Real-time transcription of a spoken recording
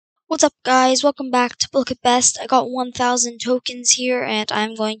What's up, guys? Welcome back to Look at Best. I got 1,000 tokens here, and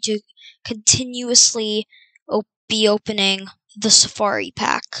I'm going to continuously be opening the Safari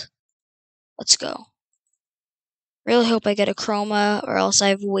pack. Let's go. Really hope I get a chroma, or else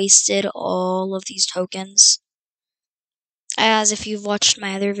I've wasted all of these tokens. As if you've watched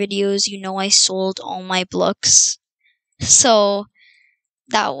my other videos, you know I sold all my blocks. So,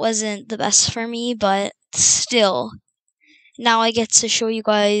 that wasn't the best for me, but still. Now I get to show you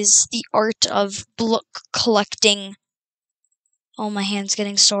guys the art of book collecting. Oh, my hand's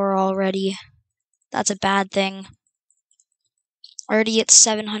getting sore already. That's a bad thing. Already at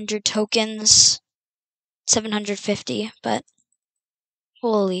 700 tokens. 750, but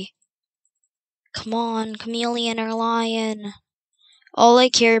holy. Come on, chameleon or lion. All I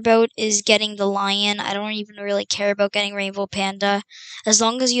care about is getting the lion. I don't even really care about getting rainbow panda. As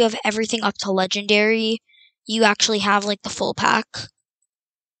long as you have everything up to legendary, you actually have like the full pack.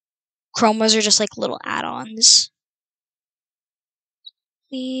 Chromas are just like little add-ons.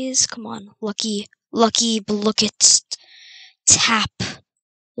 Please, come on. Lucky Blookit tap.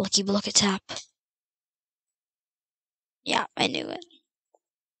 Lucky Blookit tap. Yeah, I knew it.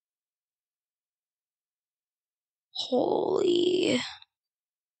 Holy.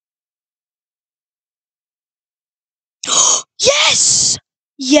 Yes!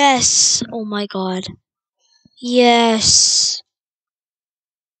 Yes! Oh my god. Yes.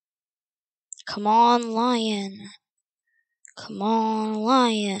 Come on, lion. Come on,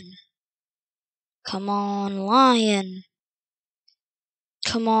 lion. Come on, lion.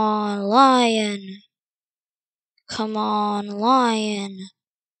 Come on, lion. Come on, lion.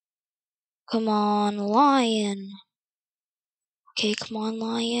 Come on, lion. Okay, come on,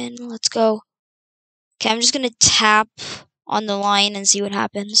 lion. Let's go. Okay, I'm just gonna tap on the lion and see what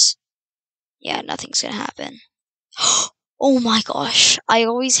happens. Yeah, nothing's gonna happen. Oh my gosh. I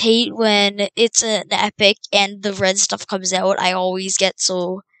always hate when it's an epic and the red stuff comes out. I always get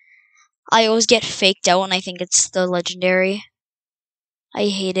faked out when I think it's the legendary. I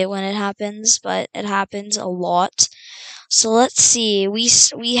hate it when it happens, but it happens a lot. So let's see.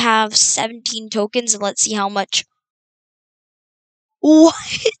 We have 17 tokens, and let's see how much.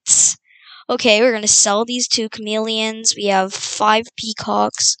 What? Okay, we're gonna sell these 2 chameleons. We have 5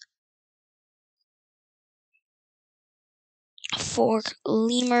 peacocks, 4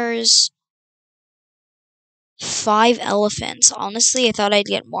 lemurs, 5 elephants. Honestly, I thought I'd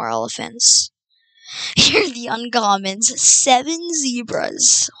get more elephants. Here are the uncommons. 7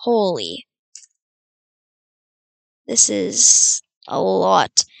 zebras. Holy. This is a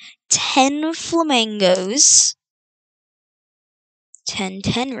lot. 10 flamingos. 10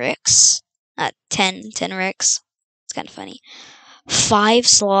 tenricks. Not 10 tenricks. It's kind of funny. 5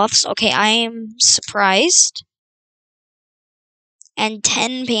 sloths. Okay, I am surprised. And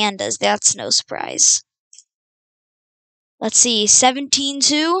 10 pandas. That's no surprise. Let's see. 17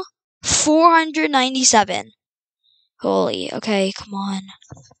 to 497. Holy. Okay, come on.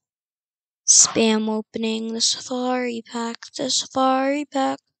 Spam opening the Safari pack. The Safari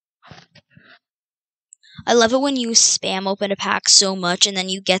pack. I love it when you spam open a pack so much and then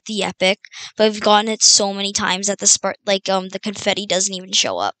you get the epic, but I've gotten it so many times that the confetti doesn't even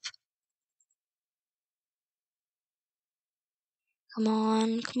show up. Come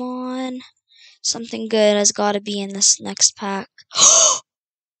on, come on. Something good has got to be in this next pack.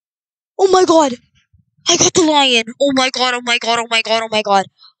 Oh my god! I got the lion! Oh my god, oh my god, oh my god, oh my god.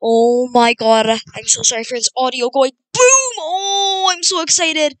 Oh my god. I'm so sorry for this audio going boom! Oh, I'm so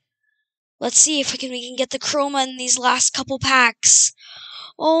excited. Let's see if we can get the chroma in these last couple packs.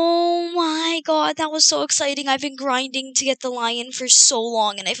 Oh my god, that was so exciting. I've been grinding to get the lion for so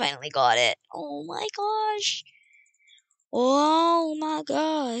long and I finally got it. Oh my gosh. Oh my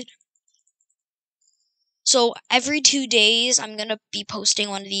god. So every 2 days, I'm gonna be posting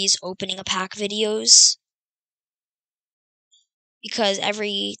one of these opening a pack videos. Because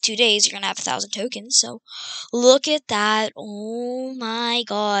every 2 days, you're gonna have 1,000 tokens. So look at that. Oh my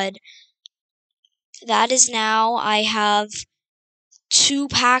god. That is now, I have 2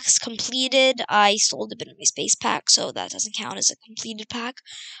 packs completed. I sold a bit of my space pack, so that doesn't count as a completed pack.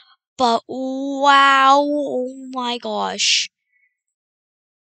 But wow, oh my gosh.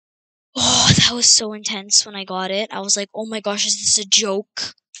 Oh, that was so intense when I got it. I was like, oh my gosh, is this a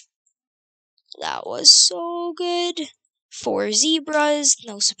joke? That was so good. 4 zebras,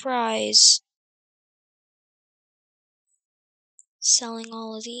 no surprise. Selling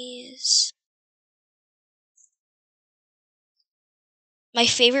all of these. My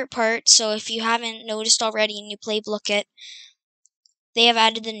favorite part, so if you haven't noticed already and you play Blookit, they have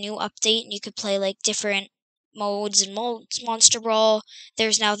added the new update and you could play like different modes and Monster Brawl.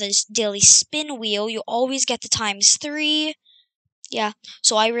 There's now this daily spin wheel. You always get the ×3. Yeah,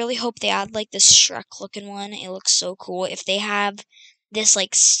 so I really hope they add like this Shrek looking one. It looks so cool. If they have this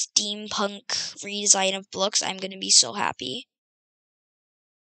like steampunk redesign of books, I'm gonna be so happy.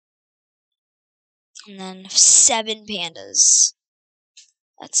 And then 7 pandas.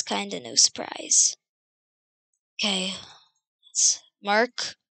 That's kinda no surprise. Okay, let's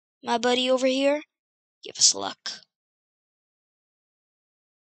Mark, my buddy over here, give us luck.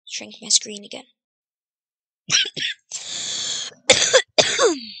 Shrink my screen again.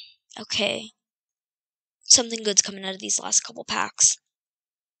 Okay. Something good's coming out of these last couple packs.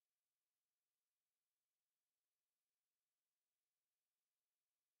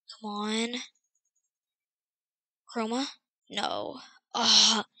 Come on. Chroma? No.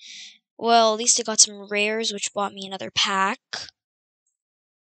 Ah. Well, at least I got some rares, which bought me another pack.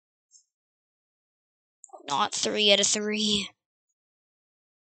 Not 3 out of 3.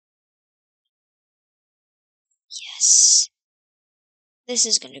 Yes. This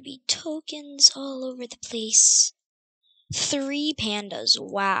is gonna be tokens all over the place. 3 pandas.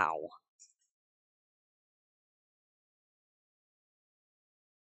 Wow.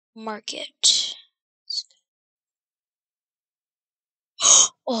 Market.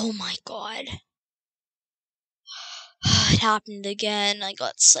 Oh my god. It happened again. I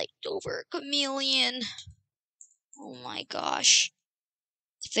got psyched over a chameleon. Oh my gosh.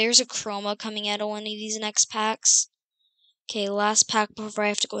 If there's a chroma coming out of one of these next packs. Okay, last pack before I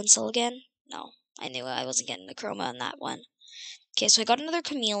have to go and sell again. No, I knew I wasn't getting the chroma on that one. Okay, so I got another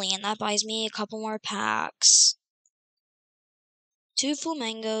chameleon. That buys me a couple more packs. 2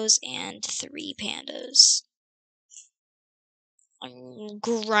 flamingos and 3 pandas. I'm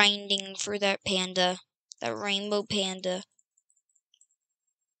grinding for that panda. That rainbow panda.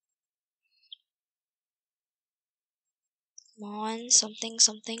 Come on, something.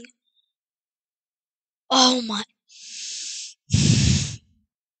 Oh my.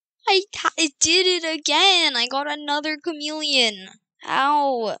 I did it again. I got another chameleon.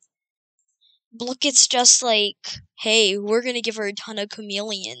 Ow. Blookett's just like, hey, we're gonna give her a ton of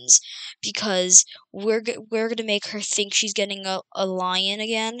chameleons because we're gonna make her think she's getting a lion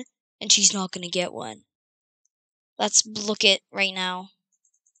again, and she's not gonna get one. That's Blookett right now.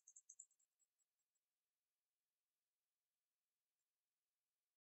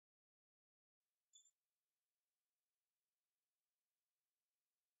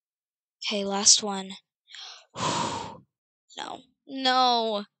 Okay, last one.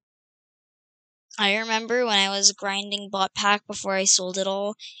 No. I remember when I was grinding bot pack before I sold it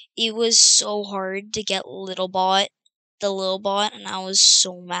all, it was so hard to get the little bot, and I was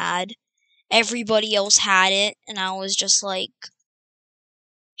so mad. Everybody else had it, and I was just like,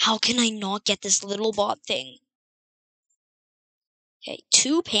 how can I not get this little bot thing? Okay,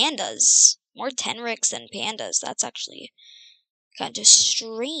 2 pandas. More Tenrix than pandas. That's actually kind of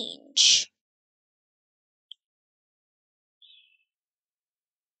strange.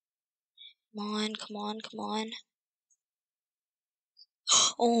 Come on.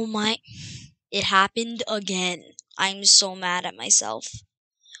 Oh my. It happened again. I'm so mad at myself.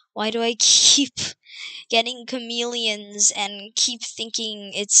 Why do I keep getting chameleons and keep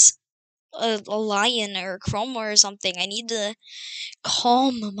thinking it's a lion or a chroma or something? I need to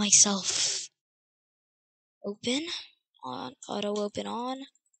calm myself. Open. On. Auto open on.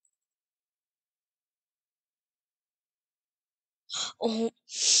 Oh.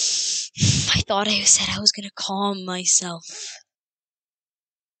 I thought I said I was gonna calm myself.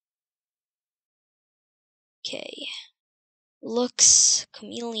 Okay. Looks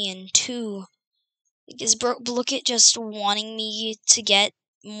chameleon 2. Is Blookett just wanting me to get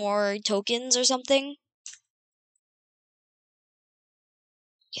more tokens or something?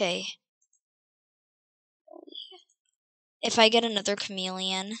 Okay. If I get another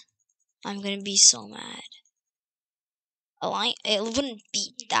chameleon, I'm gonna be so mad. It wouldn't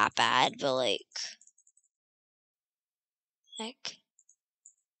be that bad, but like, heck.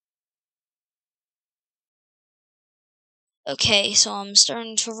 Okay, so I'm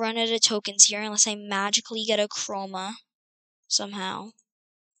starting to run out of tokens here unless I magically get a chroma somehow.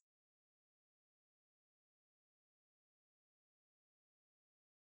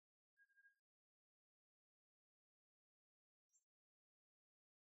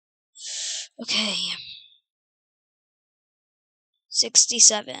 Okay.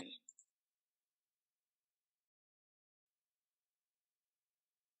 67.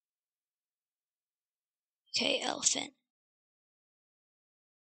 Okay, elephant.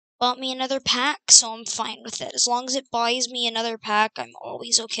 Bought me another pack, so I'm fine with it. As long as it buys me another pack, I'm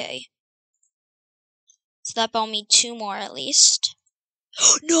always okay. So that bought me 2 more at least.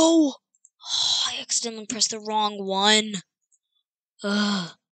 No! Oh, I accidentally pressed the wrong one.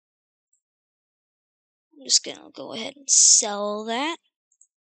 Ugh. I'm just gonna go ahead and sell that.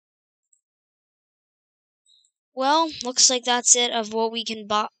 Well, looks like that's it of what we can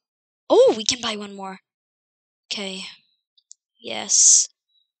buy. Oh, we can buy one more. Okay. Yes.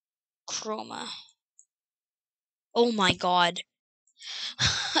 Chroma. Oh my god.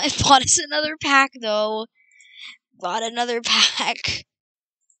 I bought us another pack, though. Bought another pack.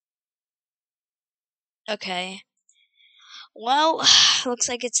 Okay. Well, looks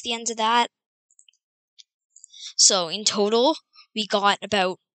like it's the end of that. So, in total, we got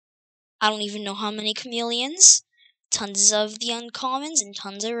about, I don't even know how many chameleons, tons of the uncommons, and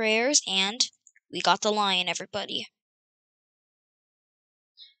tons of rares, and we got the lion, everybody.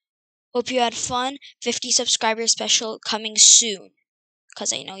 Hope you had fun. 50 subscriber special coming soon,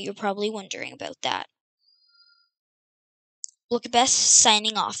 because I know you're probably wondering about that. Look at Best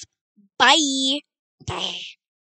signing off. Bye! Bye.